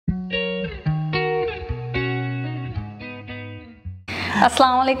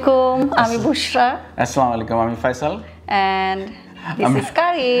Assalamualaikum. I'm Bushra. Assalamualaikum. I'm Faisal. And this is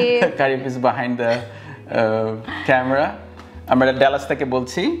Karib. Karib is behind the camera. আমরা Dallas থেকে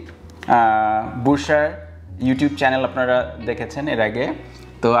বলছি। বুশরার YouTube channel আপনারা দেখেছেন এর আগে।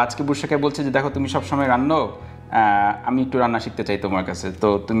 তো আজকে বুশরাকে বলছি যে দেখো তুমি সব সময় রান্নো, আমি একটু রান্না শিখতে চাই তোমার কাছে। তো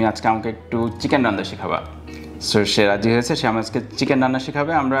তুমি আজকে আমাকে একটু চিকেন রান্না শেখাবা। সো সে রাজি হয়েছে, সে আমাকে চিকেন রান্না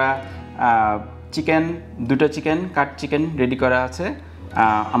শেখাবে। আমরা দুটো চিকেন কাট চিকেন রেডি করা আছে।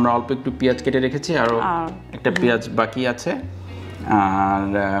 আমরা অল্প একটু পেঁয়াজ কেটে রেখেছি, আরও একটা পেঁয়াজ বাকি আছে। আর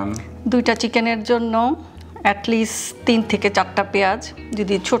দুইটা চিকেনের জন্য অ্যাটলিস্ট 3 থেকে 4টা পেঁয়াজ,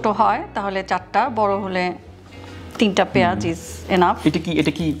 যদি ছোট হয় তাহলে 4টা, বড় হলে 3টা পেঁয়াজ ইজ এনাফ।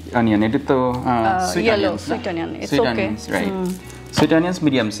 এটা কি অনিয়ন? এটা তো sweet onion. It's okay, right. Sweet onions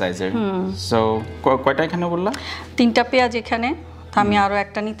medium সাইজের। সো কয়টা এখানে বললা? 3টা পেঁয়াজ এখানে। আমি আরও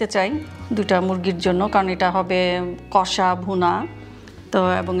একটা নিতে চাই দুটা মুরগির জন্য, কারণ এটা হবে কষা ভুনা। তো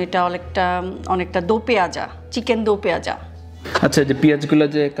এবং এটা অনেকটা দো পেঁয়াজা, চিকেন দো পেঁয়াজা। আচ্ছা, যে পেঁয়াজগুলো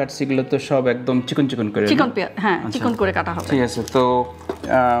যে কাটছি এগুলো তো সব একদম চিকন চিকন করে? চিকন পেঁয়াজ, হ্যাঁ, চিকন করে কাটা হবে। ঠিক আছে, তো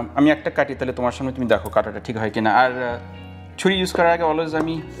আমি একটা কাটি, তাহলে তোমার সঙ্গে তুমি দেখো কাটাটা ঠিক হয় কিনা। আর ছুরি ইউজ করার আগে অলওয়েজ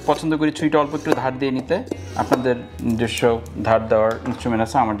আমি পছন্দ করি ছুরিটা অল্প একটু ধার দিয়ে নিতে। আপনাদের নিজস্ব ধার দেওয়ার ইনস্ট্রুমেন্ট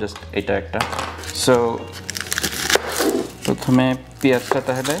আছে, আমার জাস্ট এটা একটা। সো প্রথমে পেঁয়াজটা,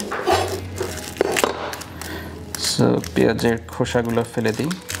 তাহলে সো পেঁয়াজের খোসাগুলো ফেলে দিই।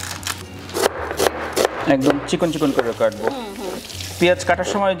 একদম চিকন চিকন করে কাটবো। পেঁয়াজ কাটার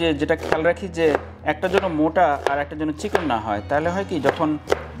সময় যেটা খেয়াল রাখি যে একটা যেন মোটা আর একটা যেন চিকন না হয়। তাহলে হয় কি, যখন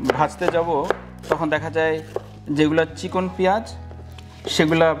ভাজতে যাব তখন দেখা যায় যেগুলো চিকন পেঁয়াজ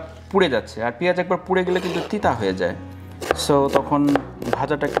সেগুলা পুড়ে যাচ্ছে, আর পেঁয়াজ একবার পুড়ে গেলে কিন্তু তিতা হয়ে যায়। সো তখন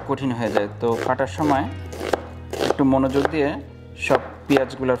ভাজাটা একটু কঠিন হয়ে যায়। তো কাটার সময় একটু মনোযোগ দিয়ে সব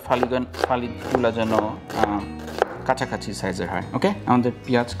পেঁয়াজগুলোর ফালিগুলো যেন কাছাকাছি সাইজের হয়। ওকে, আমাদের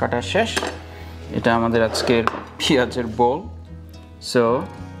পেঁয়াজ কাটা শেষ। এটা আমাদের আজকের পেঁয়াজের বোল। সো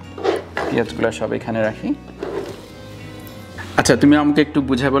পেঁয়াজগুলো সব এখানে রাখি। আচ্ছা, তুমি আমাকে একটু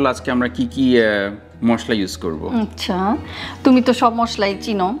বুঝাই বলো আজকে আমরা কি কি মশলা ইউজ করব। আচ্ছা, তুমি তো সব মশলাই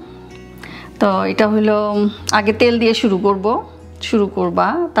চিনো। তো এটা হলো আগে তেল দিয়ে শুরু করবা।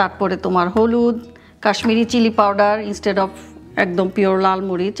 তারপরে তোমার হলুদ, Kashmiri chilli powder, instead of একদম পিওর লাল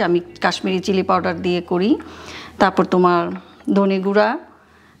মরিচ আমি কাশ্মীরি চিলি পাউডার দিয়ে করি। তারপর তোমার ধনে গুঁড়া,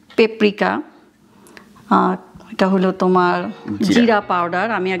 পেপরিকা, এটা হলো তোমার জিরা পাউডার,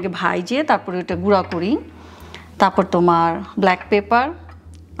 আমি আগে ভাইজে তারপরে এটা গুঁড়া করি। তারপর তোমার ব্ল্যাক পেপার,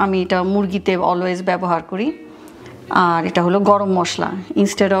 আমি এটা মুরগিতে অলওয়েজ ব্যবহার করি। আর এটা হলো গরম মশলা,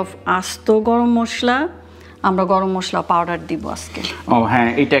 ইনস্টেড অফ আস্ত গরম মশলা আমরা গরম মশলা পাউডার দিব আজকে। ও হ্যাঁ,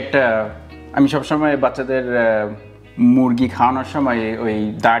 এটা একটা আমি সবসময় বাচ্চাদের মুরগি খাওয়ানোর সময় ওই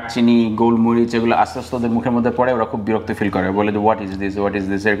দারচিনি, গোলমরিচ এগুলো আস্তে আস্তে ওদের মুখের মধ্যে পড়ে, ওরা খুব বিরক্ত ফিল করে, বলে যে হোয়াট ইজ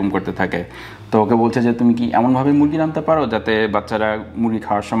দিস এরকম করতে থাকে। তো ওকে বলছে যে তুমি কি এমনভাবে মুরগি রাঁধতে পারো যাতে বাচ্চারা মুরগি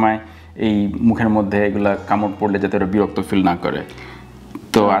খাওয়ার সময় এই মুখের মধ্যে এগুলা কামড় পড়লে যাতে ওরা বিরক্ত ফিল না করে।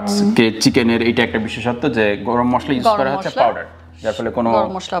 তো আজকে চিকেনের এইটা একটা বিশেষত্ব যে গরম মশলা ইউজ করা হচ্ছে পাউডার, যার ফলে কোনো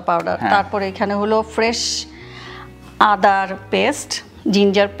গরম মশলা পাউডার। তারপরে এখানে হলো ফ্রেশ আদার পেস্ট,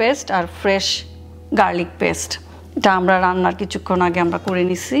 জিঞ্জার পেস্ট আর ফ্রেশ গার্লিক পেস্ট। এটা আমরা রান্নার কিছুক্ষণ আগে আমরা করে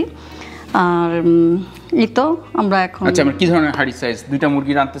নিছি। আর এই তো আমরা এখন আচ্ছা, আমরা কি ধরনের হাঁড়ি সাইজ? দুইটা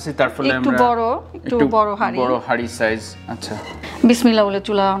মুরগি রাঁধতেছি, তার ফলে আমরা একটু বড় হাঁড়ি সাইজ। আচ্ছা, বিসমিল্লাহ বলে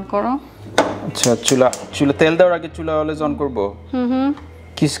চুলা অন করো। আচ্ছা, চুলা তেল দেওয়ার আগে চুলা অলওয়েজ অন করব।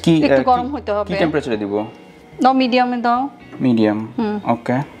 কি একটু গরম হতে হবে। কি টেম্পারেচারে দিব? দাও মিডিয়ামে দাও। মিডিয়াম,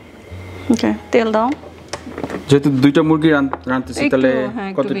 ওকে। তেল দাও। যেহেতু দুইটা মুরগি রাঁধতেছি তাহলে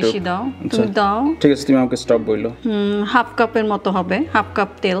কতটুকু বেশি দাও, তুমি দাও। ঠিক আছে, তুমি আমাকে স্টপ বললো। হাফ কাপের মতো হবে, হাফ কাপ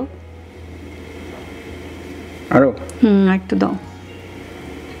তেল। আরো একটু দাও।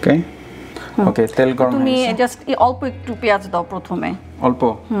 ওকে, তেল গরম। তুমি জাস্ট অল্প একটু পেঁয়াজ দাও প্রথমে।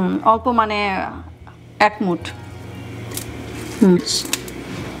 অল্প মানে 1 মুঠ।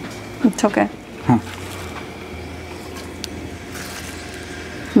 It's okay.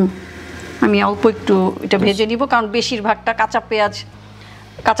 আমি অল্প একটু এটা ভেজে নিব, কারণ বেশিরভাগটা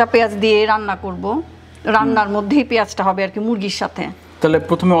কাঁচা পেঁয়াজ দিয়ে রান্না করব। রান্নার মধ্যেই পেঁয়াজটা হবে আর কি মুরগির সাথে। তাহলে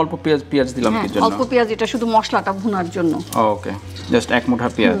প্রথমে অল্প পেঁয়াজ দিলাম কি জন্য? অল্প পেঁয়াজ, এটা শুধু মশলাটা ভুনার জন্য। ওকে, জাস্ট 1 মুঠা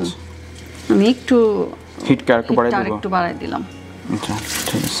পেঁয়াজ। আমি একটু হিটটা একটু বাড়াই দিলাম। আচ্ছা,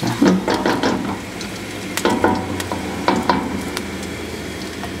 ঠিক আছে।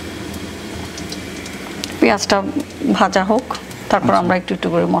 পেঁয়াজটা ভাজা হোক, তারপর আমরা একটু একটু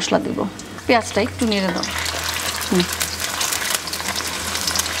করে মশলা দিব। পেঁয়াজটা একটু নেড়ে দাও।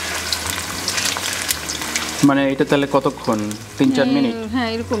 মানে এটা তাহলে কতক্ষণ 3-4 মিনিট? হ্যাঁ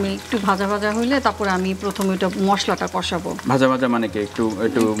এরকমই একটু ভাজা ভাজা হইলে তারপরে আমি প্রথমে ওটা মশলাটা কষাবো। ভাজা ভাজা মানে কি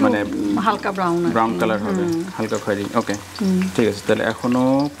একটু মানে হালকা ব্রাউন কালার হবে, হালকা খয়েরি। ওকে ঠিক আছে, তাহলে এখনো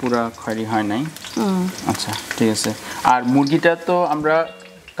পুরা খয়েরি হয় নাই। আচ্ছা ঠিক আছে। আর মুরগিটা তো আমরা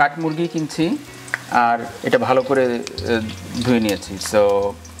কাট মুরগি কিনছি, আর এটা ভালো করে ধুয়ে নিয়েছি। সো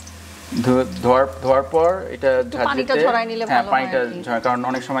ধোয়ার পর এটা পানিটা ঝরাই নিলে ভালো হয়। পানিটা ঝরায়, কারণ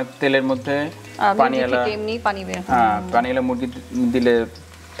অনেক সময় তেলের মধ্যে পানি এলা মুরগি দিলে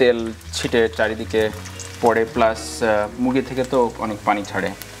তেল ছিটে চারিদিকে পড়ে, প্লাস মুরগি থেকে তো অনেক পানি ছাড়ে।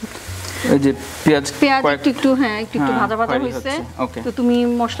 এই যে পেঁয়াজ একটু ভাজা ভাজা হয়েছে, তো তুমি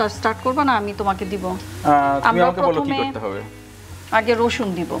মশলা স্টার্ট করবে না, আমি তোমাকে দিব। তুমি আমাকে বলো কি করতে হবে। আগে রসুন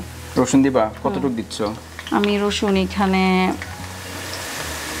দিব। রসুন দিবা? কতটুকু দিচ্ছ? আমি রসুন এখানে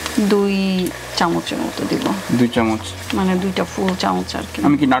 2 চামচের মতো দিব। 2 চামচ মানে 2টা ফুল চামচ আর কি।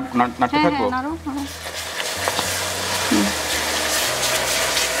 আমি কি নাড়তে থাকবো?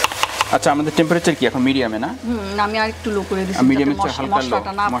 আচ্ছা, আমাদের টেম্পারেচার কি এখন? মিডিয়ামে না? আমি আর একটু লো করে দিচ্ছি মিডিয়ামে মশলাটা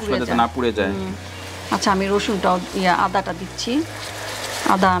যাতে না পুড়ে যায়। আচ্ছা, আমি রসুনটাও আদাটা দিচ্ছি।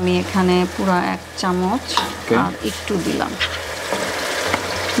 আদা আমি এখানে পুরো 1 চামচ আর একটু দিলাম,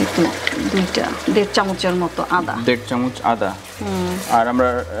 1.5 চামচের মতো আদা। 1.5 চামচ আদা। আর আমরা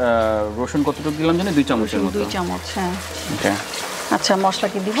রসুন কতটুকু দিলাম জানি? 2 চামচের মতো। 2 চামচ, হ্যাঁ। ওকে। আচ্ছা, মশলা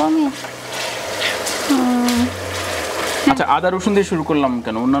কি দিব আমি? আচ্ছা, আদা রসুন দিয়ে শুরু করলাম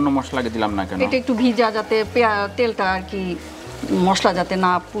কেন? অন্যান্য মশলা আগে দিলাম না কেন? এটা একটু ভিজা, যাতে তেলটা আর কি মশলা যাতে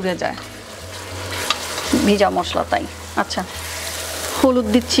না পুড়ে যায়, ভিজা মশলা তাই। আচ্ছা, হলুদ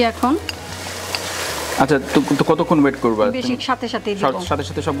দিচ্ছি এখন। আচ্ছা, তো কতক্ষণ ওয়েট করবা? বেশি সাথে দিব।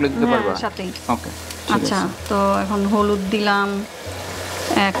 সাথে সবগুলো দিতে পারবা? সাথেই। ওকে। আচ্ছা, তো এখন হলুদ দিলাম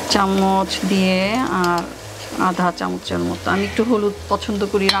 1 চামচ দিয়ে, আর আধা চামচের মতো। আমি একটু হলুদ পছন্দ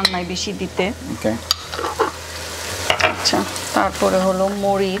করি রান্নায় বেশি দিতে। ওকে। আচ্ছা, তারপরে হলো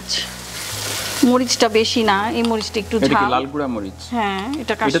মরিচটা বেশি না, এই মরিচটা একটু ঝাল। এটা কি লাল গুঁড়া মরিচ? হ্যাঁ,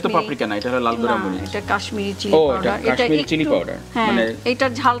 এটা তো পাপরিকা না, এটা হলো লাল গুঁড়া মরিচ। এটা কাশ্মীরি চিলি পাউডার। এটা চিলি পাউডার। মানে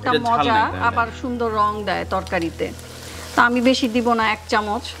এটার ঝালটা মজা, আবার সুন্দর রং দেয় তরকারিতে। তা আমি বেশি দিব না, 1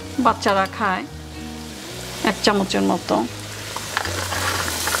 চামচ, বাচ্চারা খায়, 1 চামচের মতো।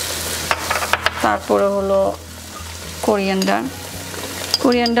 তারপরে হলো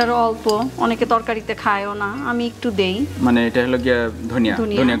কোরিয়ান্ডার অল্প, অনেকে তরকারিতে খায়ও না, আমি একটু দেই। মানে এটা হলো গিয়া ধনিয়া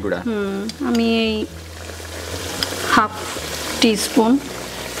গুঁড়া। আমি এই হাফ টিস্পুন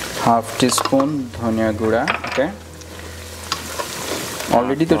ধনিয়া গুঁড়া। ওকে।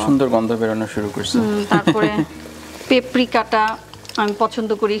 অলরেডি তো সুন্দর গন্ধ বেরোনো শুরু করছে। তারপরে পেপরিকাটা আমি পছন্দ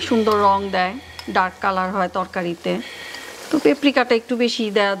করি, সুন্দর রং দেয়, ডার্ক কালার হয় তরকারিতে, তো পেপরিকাটা একটু বেশি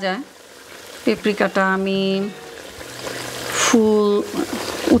দেওয়া যায়। পেপরিকাটা আমি ফুল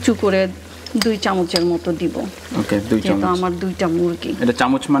উঁচু করে 2 চামচের মতো দিব। ওকে, 2 চামচ। আমার 2টা মুরগি। এটা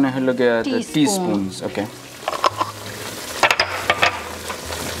চামচ মানে হলো গিয়া টিস্পুন। ওকে।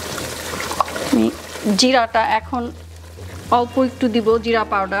 জিরাটা এখন অল্প একটু দিব, জিরা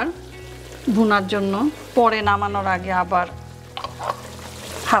পাউডার ভুনার জন্য, পরে নামানোর আগে আবার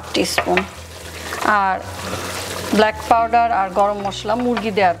হাফ টিস্পুন। আর ব্ল্যাক পাউডার আর গরম মশলা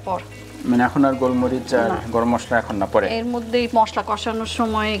মুরগি দেওয়ার পর। মানে এখন আর গোলমরিচ আর গরম মশলা এখন না, পরে? এর মধ্যে মশলা কষানোর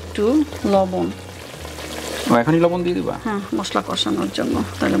সময় একটু লবণ। এখনই লবণ দিয়ে দিবা? হ্যাঁ, মশলা কষানোর জন্য,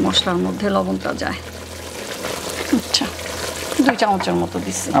 তাহলে মশলার মধ্যে লবণটা যায়। আচ্ছা, 2 চামচের মতো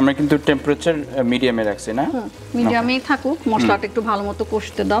দিচ্ছি। আমরা কিন্তু টেম্পারেচার মিডিয়ামে রাখছি না? মিডিয়ামেই থাকুক, মশলাটা একটু ভালো মতো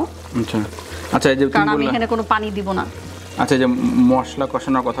কষতে দাও। আচ্ছা আচ্ছা, এই যে কারণ আমি এখানে কোনো পানি দিব না। আচ্ছা, যে মশলা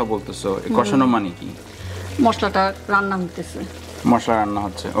কষানোর কথা বলতেছো, কষানো মানে কি? মশলাটা রান্না হইতেছে, মশলা রান্না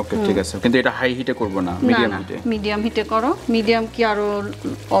হচ্ছে। ওকে, ঠিক আছে, কিন্তু এটা হাই হিটে করব না, মিডিয়াম হিটে? মিডিয়াম হিটে করো। মিডিয়াম কি আরো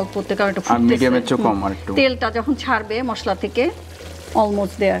অল্পতে, কারণ এটা ফুটতেছে। মিডিয়ামের চেয়ে কম আর একটু। তেলটা যখন ছাড়বে মশলা থেকে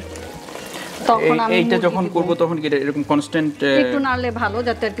অলমোস্ট দেয়ার, তখন আমি এইটা যখন করব তখন কি এরকম কনস্ট্যান্ট একটু নাড়লে ভালো,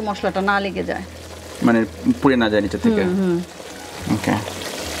 যাতে আর কি মশলাটা না লেগে যায়, মানে পুড়ে না যায় নিচে থেকে। ওকে।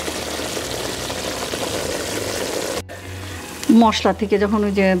 মশলা থেকে যখন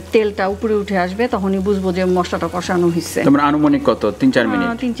ওই যে তেলটা উপরে উঠে আসবে, তখনই বুঝবো যে মশলাটা কষানো হয়েছে। তোমার আনুমানিক কত? 3-4 মিনিট?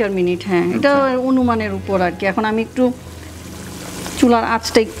 3-4 মিনিট, হ্যাঁ। এটা অনুমানের উপর আর কি। এখন আমি একটু চুলার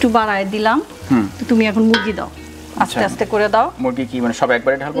আঁচটা একটু বাড়ায় দিলাম। তুমি এখন মুরগি দাও, আস্তে আস্তে করে দাও। মুরগি কি মানে সব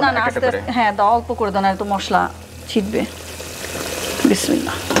একবারে ঢালবো না, একটা করে? হ্যাঁ, দাও, অল্প করে দাও, না তো মশলা ছিটবে।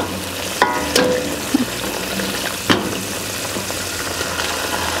 বিসমিল্লাহ।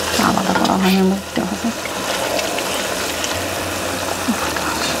 আলাদা করা হয় এর মধ্যে হবে।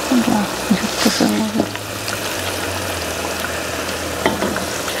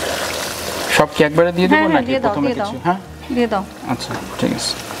 সব কি একবারে দিয়ে দেবো নাকি প্রথমে কিছু? হ্যাঁ, দিয়ে দাও। আচ্ছা, ঠিক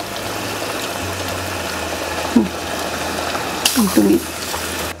আছে। তুমি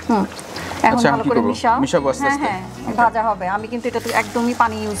এখন আচ্ছা, ভালো করে মিশাও। মিশাবো আস্তে আস্তে। হ্যাঁ ভাজা হবে। আমি কিন্তু এটা একদমই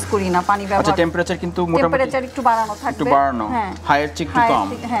পানি ইউজ করি না, পানি ব্যবহার। আচ্ছা, টেম্পারেচার কিন্তু মোটামুটি টেম্পারেচার একটু বাড়ানো থাকবে। একটু বাড়ানো, হাইয়ের চেয়ে একটু কম।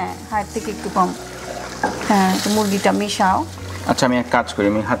 হ্যাঁ, হাইয়ের থেকে একটু কম। হ্যাঁ, তো মুরগিটা মিশাও। আচ্ছা, আমি এক কাজ করি,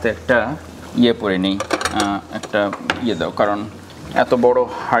 আমি হাতে একটা ইয়ে পরে নিই, একটা ইয়ে দাও, কারণ এত বড়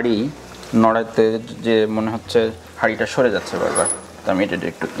হাঁড়ি নড়াতে যে মনে হচ্ছে হাঁড়িটা সরে যাচ্ছে বারবার, তো আমি এটা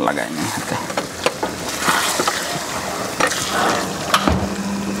একটু লাগাই নিই হাতে।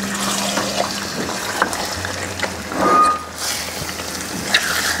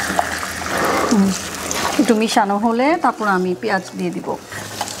 একটু মিশানো হলে তারপর আমি পেঁয়াজ দিয়ে দিব,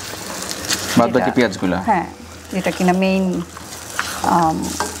 বাদ বাকি পেঁয়াজগুলো। হ্যাঁ, যেটা কিনা মেইন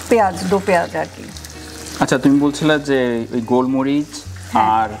পেঁয়াজ, দো পেঁয়াজ আর কি। আচ্ছা, তুমি বলছিলে যে ওই গোলমরিচ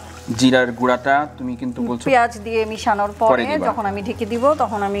আর জিরার গুঁড়াটা তুমি কিন্তু বলছো পেঁয়াজ দিয়ে মিশানোর পরে যখন আমি ঢেকে দিব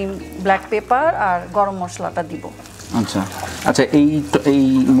তখন আমি ব্ল্যাক পেপার আর গরম মশলাটা দিব। আচ্ছা আচ্ছা, এই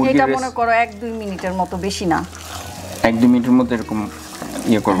মুরগির এটা মনে করো 1-2 মিনিটের মতো, বেশি না, 1-2 মিনিটের মধ্যে এরকম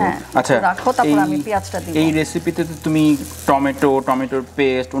ইয়ে করব। আচ্ছা, রাখো, তারপর আমি পেঁয়াজটা দিব। এই রেসিপিতে তো তুমি টমেটোর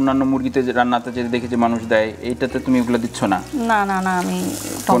পেস্ট, অন্যান্য মুরগিতে যে রান্নাতে যে দেখি যে মানুষ দেয়, এইটাতে তুমি এগুলো দিচ্ছ না? না না না, আমি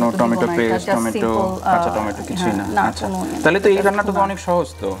কোনো টমেটো পেস্ট, কাঁচা টমেটো কিছুই না। আচ্ছা, তাহলে তো এই রান্নাটা তো অনেক সহজ।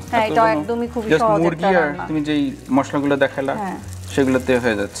 তো হ্যাঁ, এটা একদমই খুবই সহজ মুরগি আর তুমি যেই মশলাগুলো দেখালা সেগুলোতে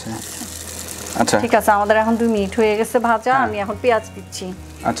হয়ে যাচ্ছে। আচ্ছা ঠিক আছে, আমাদের এখন 2 মিনিট হয়ে গেছে ভাজা। আমি এখন পেঁয়াজ দিচ্ছি।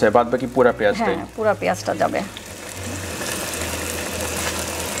 আচ্ছা, বাদ বাকি পুরো পেঁয়াজটাই? হ্যাঁ, পুরো পেঁয়াজটা যাবে।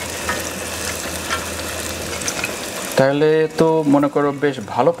 তাহলে তো মনে করো বেশ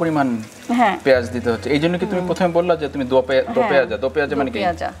ভালো পরিমাণ পেঁয়াজ দিতে হচ্ছে। এই জন্য কি তুমি প্রথমে বললা যে তুমি দো পেঁয়াজ মানে কি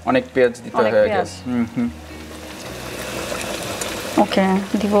অনেক পেঁয়াজ দিতে হয়ে গেছে? ওকে,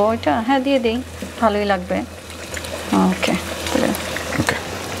 দিব এটা? হ্যাঁ, দিয়ে দেই, ভালোই লাগবে। ওকে ওকে,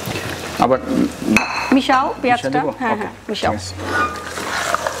 আবার মিশাও পেঁয়াজটা। হ্যাঁ হ্যাঁ, মিশাও।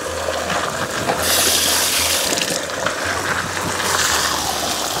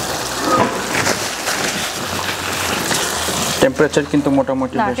 টেম্পারেচার কিন্তু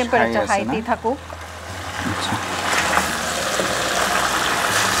মোটামুটি বেশ হাই আছে না? টেম্পারেচার হাইতেই থাকুক। আচ্ছা,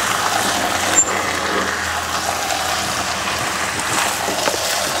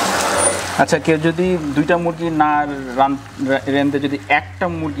 আচ্ছা, কেউ যদি 2টা মুরগি না রাঁধে, যদি একটা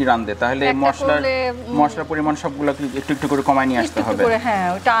মুরগি রাঁধে, তাহলে মশলার পরিমাণ সবগুলো একটু একটু করে কমায় নিয়ে আসতে হবে। হ্যাঁ,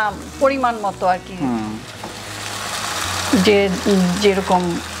 ওটা পরিমাণ মতো আর কি, যে যেরকম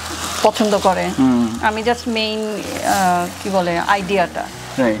পছন্দ করে। আমি জাস্ট মেইন কি বলে আইডিয়াটা।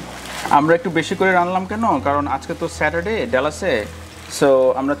 আমরা একটু বেশি করে রান্নালাম কেন, কারণ আজকে তো স্যাটারডে ডালাসে, সো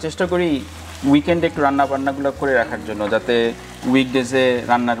আমরা চেষ্টা করি উইকেন্ডে একটু বান্নাগুলো করে রাখার জন্য, যাতে উইকডেজে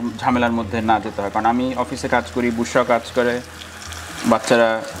রান্নার ঝামেলার মধ্যে না যেতে হয়। কারণ আমি অফিসে কাজ করি, বুশরা কাজ করে, বাচ্চারা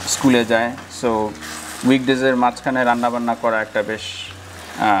স্কুলে যায়, সো উইকডেজের মাঝখানে রান্নাবান্না করা একটা বেশ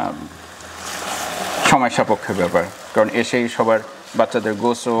সময় সাপেক্ষ ব্যাপার। কারণ এসেই সবার বাচ্চাদের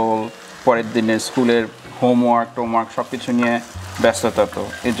গোসল, পরের দিনে স্কুলের টোমওয়ার্ক সব কিছু নিয়ে ব্যস্ততা, তো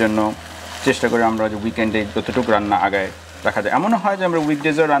এর জন্য চেষ্টা করি আমরা যে উইকেন্ডে যতটুকু রান্না আগায় রাখা যায়। এমনও হয় যে আমরা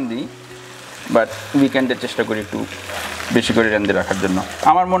উইকডেজও রান্ধি, বাট উইকেন্ডে চেষ্টা করি একটু বেশি করে রান্ধে রাখার জন্য।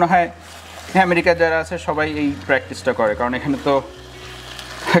 আমার মনে হয় আমেরিকা যারা আছে সবাই এই প্র্যাকটিসটা করে, কারণ এখানে তো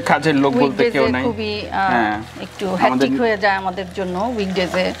কাজের লোক বলতে কেউ নাই। খুবই একটু হ্যাকটিক হয়ে যায় আমাদের জন্য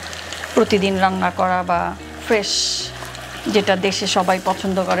উইকডেজে প্রতিদিন রান্না করা, বা ফ্রেশ, যেটা দেশে সবাই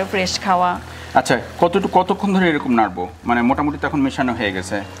পছন্দ করে, ফ্রেশ খাওয়া। আচ্ছা, কতক্ষণ ধরে এরকম নাড়বো? মানে মোটামুটি তো এখন মেশানো হয়ে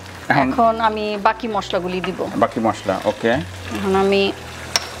গেছে, এখন আমি বাকি মশলাগুলি দিব। বাকি মশলা, ওকে। এখন আমি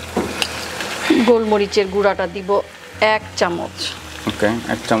গোলমরিচের গুঁড়াটা দিব 1 চামচ। ওকে,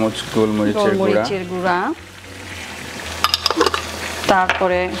 1 চামচ গোলমরিচের গুঁড়া।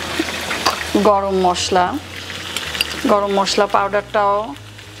 তারপরে গরম মশলা পাউডারটাও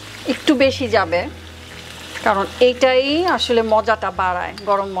একটু বেশি যাবে, কারণ এইটাই আসলে মজাটা বাড়ায়,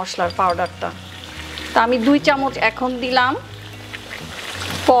 গরম মশলার পাউডারটা। তা আমি 2 চামচ এখন দিলাম,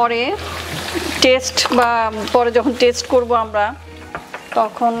 পরে যখন টেস্ট করব আমরা,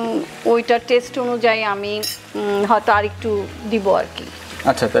 তখন ওইটা টেস্ট অনুযায়ী আমি হয়তো আর একটু দিব আর কি।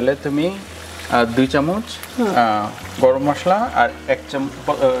 আচ্ছা, তাহলে তুমি 2 চামচ গরম মশলা আর 1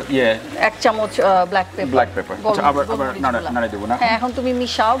 চামচ ব্ল্যাক পেপার। আচ্ছা, আবার নাড়া দেব না? হ্যাঁ, এখন তুমি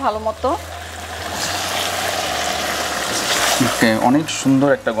মিশাও ভালো মতো। ওকে, অনেক সুন্দর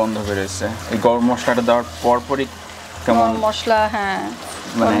একটা গন্ধ বেরিয়েছে এই গরম মশলাটা দেওয়ার পরপরই। কেমন মশলা? হ্যাঁ,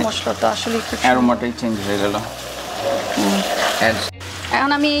 গরম মশলাটা আসলে একটু অ্যারোমাটাই চেঞ্জ হয়ে গেল।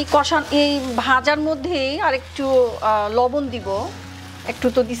 এখন আমি এই ভাজার মধ্যেই আরেকটু লবণ দিব। একটু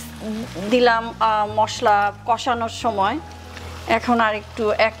তো দিলাম মশলা কষানোর সময়, এখন আর একটু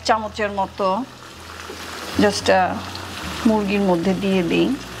 1 চামচের মতো জাস্ট মুরগির মধ্যে দিয়ে দিই,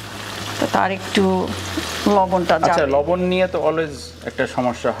 তো তার একটু লবণটা যাবে। আচ্ছা, লবণ নিয়ে তো অলওয়েজ একটা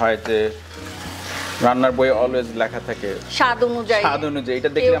সমস্যা হয় যে রান্নার বইয়ে অলওয়েজ লেখা থাকে স্বাদ অনুযায়ী,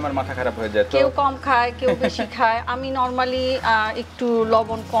 এটা দেখলে আমার মাথা খারাপ হয়ে যায়। কেউ কম খায়, কেউ বেশি খায়। আমি নর্মালি একটু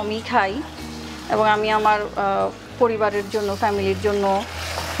লবণ কমই খাই, এবং আমি আমার পরিবারের জন্য, ফ্যামিলির জন্য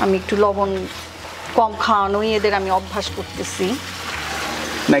আমি একটু লবণ কম খাওয়ানোই এদের আমি অভ্যাস করতেছি।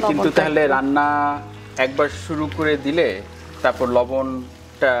 না, কিন্তু তাহলে রান্না একবার শুরু করে দিলে তারপর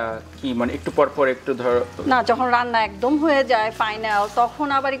লবণটা কি মানে একটু পর পর একটু ধরো না, যখন রান্না একদম হয়ে যায় ফাইনাল, তখন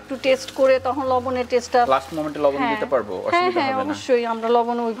আবার একটু টেস্ট করে তখন লবণের টেস্টটা লাস্ট মোমেন্টে লবণ দিতে পারবো, অসুবিধা হবে না? অবশ্যই, আমরা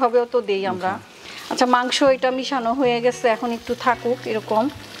লবণ ওইভাবেও তো দেই আমরা। আচ্ছা, মাংস এটা মিশানো হয়ে গেছে, এখন একটু থাকুক এরকম।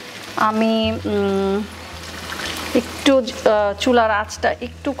 আমি একটু চুলার আঁচটা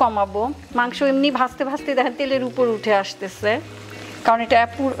একটু কমাবো। মাংস এমনি ভাজতে ভাজতে দেখেন তেলের উপর উঠে আসতেছে, কারণ এটা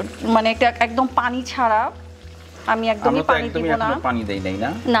মানে এটা একদম পানি ছাড়া। আমি একদমই পানি দিব না, পানি দেই নাই না,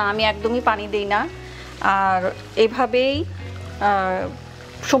 না আমি একদমই পানি দেই না। আর এইভাবেই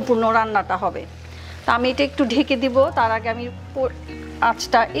সম্পূর্ণ রান্নাটা হবে। তা আমি এটা একটু ঢেকে দিব। তার আগে আমি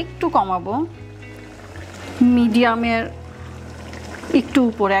আঁচটা একটু কমাবো, মিডিয়ামের একটু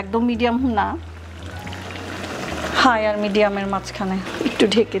উপরে, একদম মিডিয়াম না, হাই আর মিডিয়ামের মাঝখানে একটু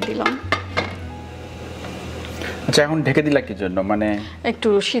ঢেকে দিলাম। আচ্ছা, এখন ঢেকে দিলা কি জন্য? মানে একটু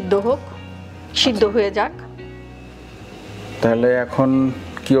সিদ্ধ হোক, সিদ্ধ হয়ে যাক। তাহলে এখন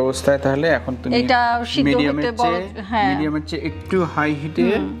কি অবস্থায়? তাহলে এখন তুমি এটা সিদ্ধ হতে মিডিয়ামের চেয়ে একটু হাই হিটে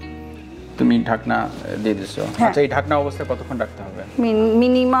তুমি ঢাকনা দিয়ে দিছো। আচ্ছা, এই ঢাকনা অবস্থায় কতক্ষণ রাখতে হবে?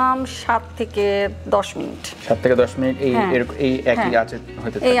 মিনিমাম 7 থেকে 10 মিনিট। 7 থেকে 10 মিনিট এই একই আঁচে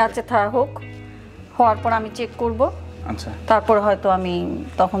হতে থাকবে। এই আঁচে হোক, হওয়ার পর আমি চেক করব। আচ্ছা, তারপর হয়তো আমি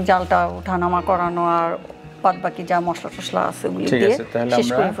তখন জালটা ওঠানামা করানো আর বাদবাকি যা মশলা টশলা আছে ওগুলো দিয়ে শেষ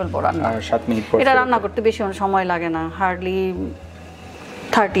করে ফেলবো রান্না। 7 মিনিট পর এটা রান্না করতে বেশি সময় লাগে না, হার্ডলি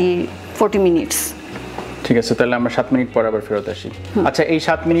 30-40 মিনিটস। ঠিক আছে, তাহলে আমরা 7 মিনিট পর আবার ফেরত আসি। আচ্ছা, এই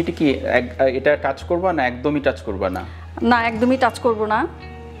 7 মিনিটে কি এটা টাচ করবা না একদমই টাচ করবা না? না, একদমই টাচ করব না,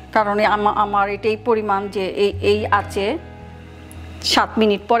 কারণ আমার এটাই পরিমাণ যে এই আছে। 7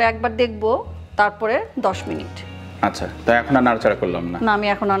 মিনিট পরে একবার দেখব, তারপরে 10 মিনিট। আচ্ছা, তাই এখন আর নাড়াচাড়া করলাম না? না, আমি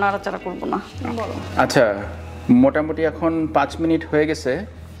এখন আর নাড়াচাড়া করব না। আচ্ছা, মোটামুটি এখন 5 মিনিট হয়ে গেছে।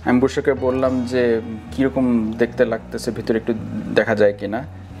 আমি বুশরাকে বললাম যে কিরকম দেখতে লাগতেছে, ভিতরে একটু দেখা যায় কিনা।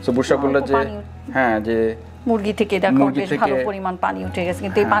 তো বুশরা বলল যে হ্যাঁ, যে মুরগি থেকে দেখো বেশ ভালো পরিমাণ পানি উঠে গেছে,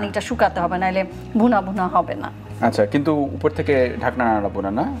 কিন্তু এই পানিটা শুকাতে হবে, নাইলে ভুনা ভুনা হবে না। আচ্ছা, কিন্তু উপর থেকে ঢাকনা নাড়াবো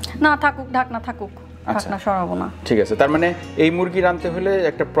না? না থাকুক, ঢাকনা থাকুক, ঢাকনা সরাবো না। ঠিক আছে, তার মানে এই মুরগি রাঁধতে হলে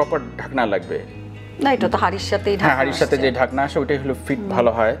একটা প্রপার ঢাকনা লাগবে। না, এটা তো হাড়ির সাথেই, হ্যাঁ, হাড়ির সাথে যে ঢাকনা আসে ওটাই হলো ফিট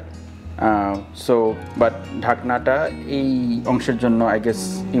ভালো হয়। সো বাট ঢাকনাটা এই অংশের জন্য I guess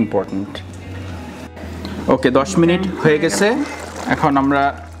important. Okay, 10 minute হয়ে গেছে। এখন আমরা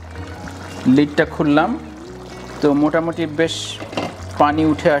লিডটা খুললাম, তো মোটামুটি বেশ পানি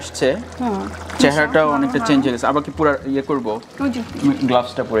উঠে আসছে, চেহারাটাও অনেকটা চেঞ্জ হয়ে গেছে। আবার কি পুরো ইয়ে করবো?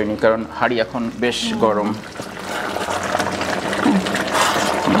 গ্লাভসটা পরে নিই, কারণ হাড়ি এখন বেশ গরম।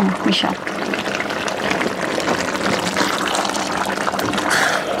 বিশাল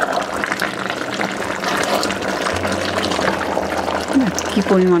কি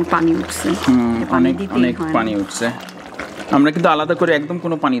পরিমাণ পানি উঠছে, অনেক অনেক পানি উঠছে। আমরা কিন্তু আলাদা করে একদম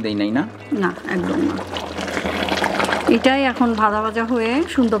কোনো পানি দেই নাই, না? না, একদম না। এটাই এখন ভাজা ভাজা হয়ে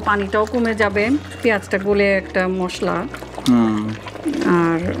সুন্দর, পানিটাও কমে যাবে, পেঁয়াজটা গলে একটা মশলা।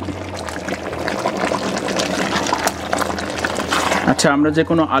 আর আচ্ছা, আমরা যে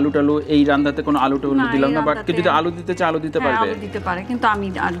কোনো আলু টালু এই রান্নাতে কোনো আলু টালু দিলাম না, বাট কেউ যদি আলু দিতে চায় আলু দিতে পারবে? আলু দিতে পারে, কিন্তু আমি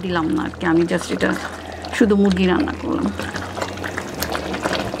আর দিলাম না আর কি। আমি জাস্ট এটা শুধু মুরগি রান্না করলাম।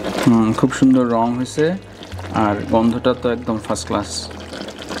 খুব সুন্দর রং হয়েছে, আর গন্ধটা তো একদম ফার্স্ট ক্লাস।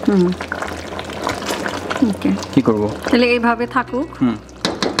 ওকে, কি করব? তাহলে এইভাবে থাকুক।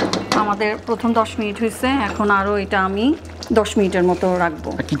 আমাদের প্রথম 10 মিনিট হয়েছে, এখন আরও এটা আমি 10 মিনিটের মতো রাখবো।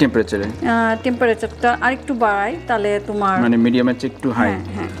 কি টেম্পারেচারে? টেম্পারেচারটা আরেকটু বাড়াই, তাহলে তোমার মানে মিডিয়ামের চেয়ে একটু হাই?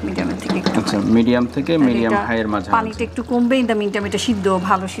 হ্যাঁ, মিডিয়ামের থেকে একটু। আচ্ছা, মিডিয়াম থেকে মিডিয়াম হাইয়ের মাঝে পানিটা একটু কমবে, ইন দ্য মিনটাইম এটা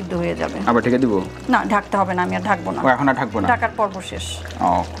ভালো সিদ্ধ হয়ে যাবে। আবার ঢেকে দিব? না, ঢাকতে হবে না, আমি আর ঢাকবো না। এখন আর ঢাকবো না, ঢাকার পর্ব শেষ।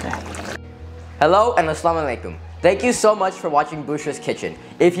 ওকে। Hello and assalamu alaikum. Thank you so much for watching Bushra's Kitchen.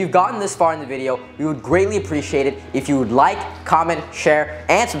 If you've gotten this far in the video, we would greatly appreciate it if you would like, comment, share,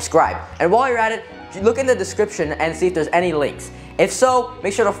 and subscribe. And while you're at it, look in the description and see if there's any links. If so,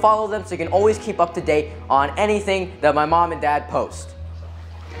 make sure to follow them so you can always keep up to date on anything that my mom and dad post.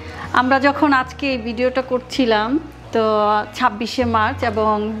 আমরা যখন আজকে এই ভিডিওটা করছিলাম, তো 26শে March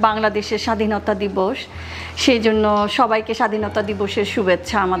এবং বাংলাদেশের স্বাধীনতা দিবস, সেই জন্য সবাইকে স্বাধীনতা দিবসের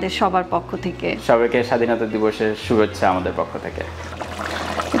শুভেচ্ছা আমাদের সবার পক্ষ থেকে। সবাইকে স্বাধীনতা দিবসের শুভেচ্ছা আমাদের পক্ষ থেকে।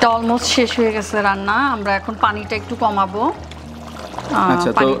 এটা অলমোস্ট শেষ হয়ে গেছে রান্না, আমরা এখন পানিটা একটু কমাবো।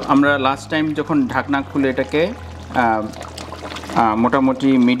 আচ্ছা, তো আমরা লাস্ট টাইম যখন ঢাকনা খুলে এটাকে মোটামুটি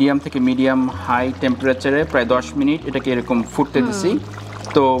মিডিয়াম থেকে মিডিয়াম হাই টেম্পারেচারে প্রায় 10 মিনিট এটাকে এরকম ফুটতে দিছি।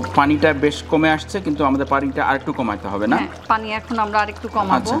 তো পানিটা বেশ কমে আসছে, কিন্তু আমাদের পানিটা আরেকটু কমাতে হবে না? পানি এখন আমরা আরেকটু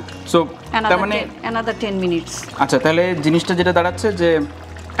কমাবো। আচ্ছা, সো তার মানে another 10 মিনিটস। আচ্ছা, তাহলে জিনিসটা যেটা দাঁড়াচ্ছে যে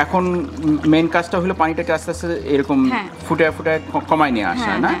এখন মেইন কাজটা হলো পানিটাকে আস্তে আস্তে এরকম ফুটায় ফুটায় কমায় নিয়ে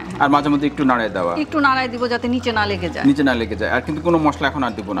আসা, না? আর মাঝে মধ্যে একটু নাড়ায় দেওয়া, একটু নাড়ায় দিব যাতে নিচে না লেগে যায়। নিচে না লেগে যায়। আর কিন্তু কোনো মশলা এখন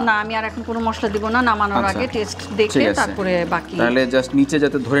আর দিব না? না, আমি আর এখন কোনো মশলা দিব না, নামানোর আগে টেস্ট দেখে তারপরে বাকি। তাহলে জাস্ট নিচে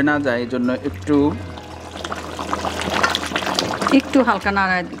যাতে ধরে না যায় এজন্য একটু হালকা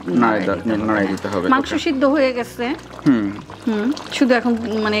নাড়ায় দিতে হবে। মাংস সিদ্ধ হয়ে গেছে। শুধু এখন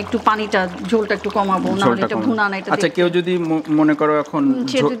মানে একটু পানিটা, ঝোলটা একটু কমাবো, না হলে এটা ভুনা না। এটা আচ্ছা, কেউ যদি মনে করো এখন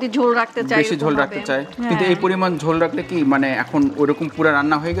যদি ঝোল রাখতে চায়, বেশি ঝোল রাখতে চায়, কিন্তু এই পরিমাণ ঝোল রাখলে কি মানে এখন ওরকম পুরো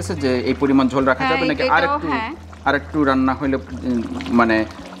রান্না হয়ে গেছে যে এই পরিমাণ ঝোল রাখা যাবে নাকি আরেকটু রান্না হলে মানে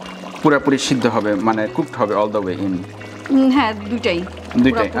পুরোপুরি সিদ্ধ হবে, মানে কুকড হবে অল দ্য ওয়ে ইন? হ্যাঁ, দুইটাই।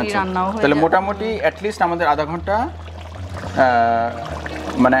 আচ্ছা, তাহলে মোটামুটি অ্যাট লিস্ট আমাদের আধা ঘন্টা,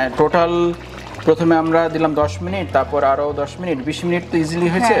 মানে টোটাল প্রথমে আমরা দিলাম 10 মিনিট, তারপর আরো 10 মিনিট, 20 মিনিট তো ইজিলি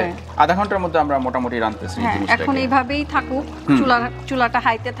হয়েছে। আধা ঘন্টার মধ্যে আমরা মোটামুটি রাঁধতেছি জিনিসটা। এখন এইভাবেই থাকুক, চুলাটা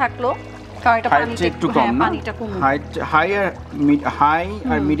হাইতে থাকলো, কারণ এটা পানিটা একটু কম, পানিটা কম। হাই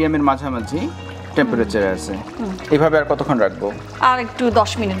আর মিডিয়ামের মাঝামাঝি টেম্পারেচারে আছে। এইভাবে আর কতক্ষণ রাখবো? আর একটু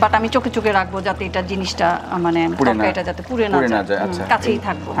 10 মিনিট, বাট আমি চোখে চোখে রাখবো যাতে এটা জিনিসটা মানে তরকারিটা যাতে পুড়ে না যায়। আচ্ছা, কাছেই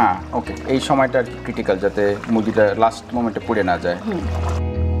থাকবো। হ্যাঁ, ওকে। এই সময়টা ক্রিটিক্যাল, যাতে মুরগিটা লাস্ট মোমেন্টে পুড়ে না যায়।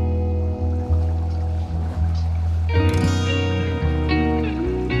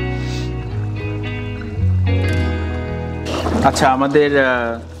 আচ্ছা, আমাদের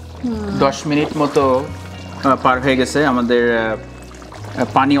 10 মিনিট মতো পার হয়ে গেছে। আমাদের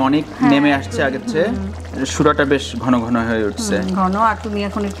পানি অনেক নেমে আসছে আগের চেয়ে, সুরাটা বেশ ঘন ঘন হয়ে উঠছে। ঘন। আর তুমি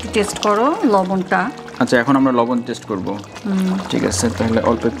এখন একটু টেস্ট করো লবণটা। আচ্ছা, এখন আমরা লবণ টেস্ট করব। ঠিক আছে, তাহলে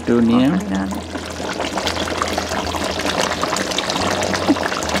অল্প একটু নিয়ে।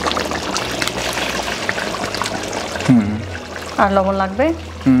 আর লবণ লাগবে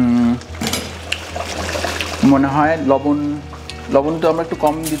মনে হয়। লবণ তো আমরা একটু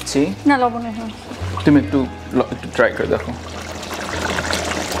কম দিচ্ছি। না, লবণ তুমি একটু ট্রাই করে দেখো।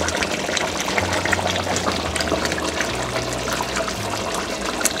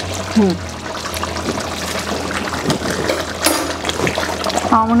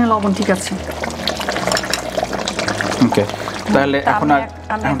 আমার মনে হয় লবণ ঠিক আছে। ওকে, তাহলে এখন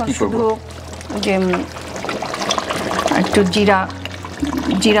কি করব? যে একটু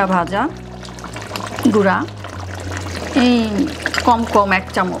জিরা ভাজা গুঁড়া, এই কম 1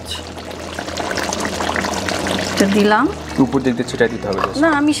 চামচ দিলাম। উপর দিক দিয়ে ছিটাই দিতে হবে? না,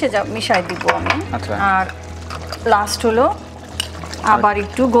 মিশাই দিব আমি। আচ্ছা। আর লাস্ট হলো আবার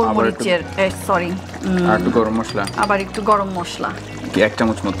একটু গোলমরিচের আর একটু গরম মশলা, আবার একটু গরম মশলা, 1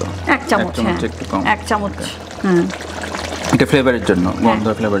 চামচ মতো। 1 চামচ, একটু কম, 1 চামচ। এটা ফ্লেভারের জন্য, গন্ধ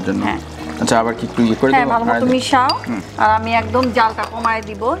ফ্লেভারের জন্য। আচ্ছা, আবার কি একটু করে দেব? ভালো মতো মিশাও। আর আমি একদম জালটা কমায়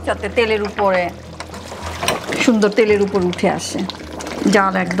দিব যাতে তেলের উপরে সুন্দর তেলের উপর উঠে আসে।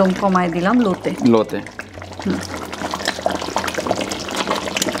 জাল একদম কমায় দিলাম, লোতে।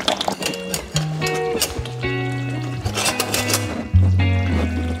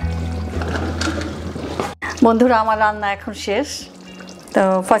 বন্ধুরা, আমার রান্না এখন শেষ। তো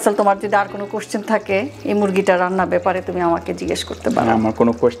ফয়সাল, তোমার যদি আর কোনো কোশ্চেন থাকে এই মুরগিটা রান্নার ব্যাপারে, তুমি আমাকে জিজ্ঞেস করতে পারো। আমার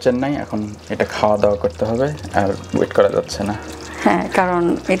কোনো কোশ্চেন নাই, এখন এটা খাওয়া দাওয়া করতে হবে, আর ওয়েট করা যাচ্ছে না। হ্যাঁ, কারণ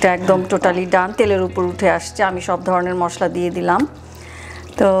এটা একদম টোটালি ডান, তেলের উপর উঠে আসছে। আমি সব ধরনের মশলা দিয়ে দিলাম।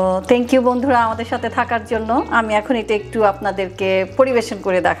 তো থ্যাংক ইউ বন্ধুরা আমাদের সাথে থাকার জন্য। আমি এখন এটা একটু আপনাদেরকে পরিবেশন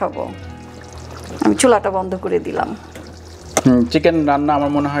করে দেখাবো। আমি চুলাটা বন্ধ করে দিলাম। চিকেন রান্না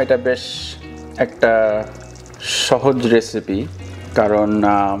আমার মনে হয় এটা বেশ একটা সহজ রেসিপি, কারণ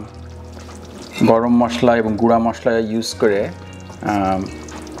গরম মশলা এবং গুঁড়া মশলা ইউজ করে,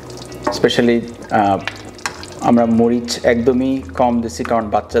 স্পেশালি আমরা মরিচ একদমই কম দিছি, কারণ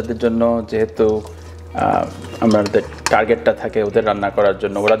বাচ্চাদের জন্য যেহেতু আমাদের টার্গেটটা থাকে ওদের রান্না করার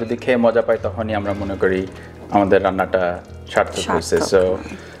জন্য, ওরা যদি খেয়ে মজা পায় তখনই আমরা মনে করি আমাদের রান্নাটা সার্থক হয়েছে। সো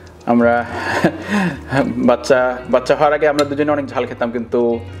আমরা বাচ্চা হওয়ার আগে আমরা দুজনে অনেক ঝাল খেতাম, কিন্তু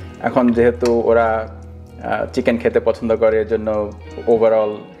এখন যেহেতু ওরা চিকেন খেতে পছন্দ করে, এজন্য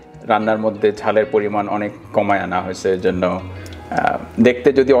ওভারঅল রান্নার মধ্যে ঝালের পরিমাণ অনেক কমায় আনা হয়েছে। এর জন্য দেখতে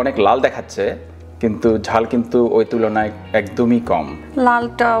যদি অনেক লাল দেখাচ্ছে, কিন্তু ঝাল কিন্তু ওই তুলনায় একদমই কম।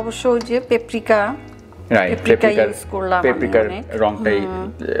 লালটা অবশ্য ওই যে পেপ্রিকা, রাইট, পেপ্রিকার রংটাই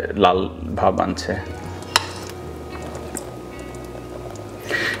লাল ভাব আনছে।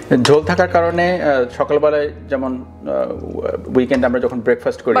 ঝোল থাকার কারণে সকালবেলায় যেমন উইকেন্ড আমরা যখন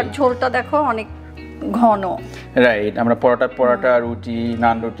ব্রেকফাস্ট করি, ঝোলটা দেখো অনেক ঘন। রাইট, আমরা পরোটা রুটি,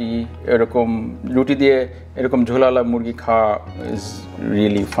 নান রুটি, এরকম রুটি দিয়ে এরকম ঝোলালা মুরগি খাওয়া ইজ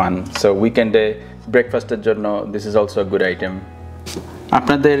রিয়েলি ফান। সো উইকেন্ডে ব্রেকফাস্টের জন্য this is also a good item.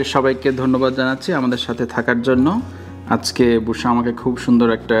 আপনাদের সবাইকে ধন্যবাদ জানাচ্ছি আমাদের সাথে থাকার জন্য। আজকে বুশরা আমাকে খুব সুন্দর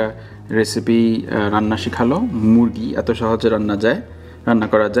একটা রেসিপি রান্না শেখালো। মুরগি এত সহজে রান্না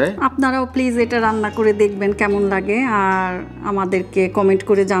করা যায়। আপনারাও প্লিজ এটা রান্না করে দেখবেন কেমন লাগে, আর আমাদেরকে কমেন্ট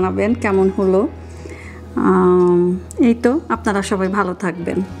করে জানাবেন কেমন হলো। এই তো, আপনারা সবাই ভালো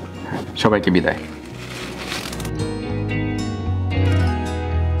থাকবেন। সবাইকে বিদায়।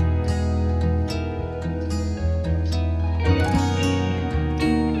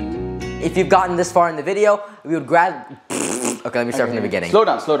 If you've gotten this far in the video, we would Okay, let me start from the beginning. Slow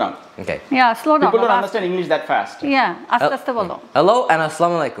down. Okay. Yeah, slow down. People don't understand English that fast. Yeah, আস্তে বলো। Hello and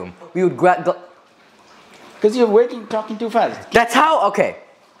assalamu alaikum. We would Because you're talking too fast. That's how. Okay.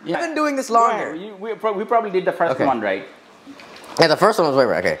 Yeah. I've been doing this longer. Yeah, we probably did the first one right. Yeah, the first one was way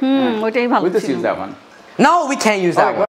right. Okay. ওইটাই ভালো ছিল। We just use that one. No, we can't use that one.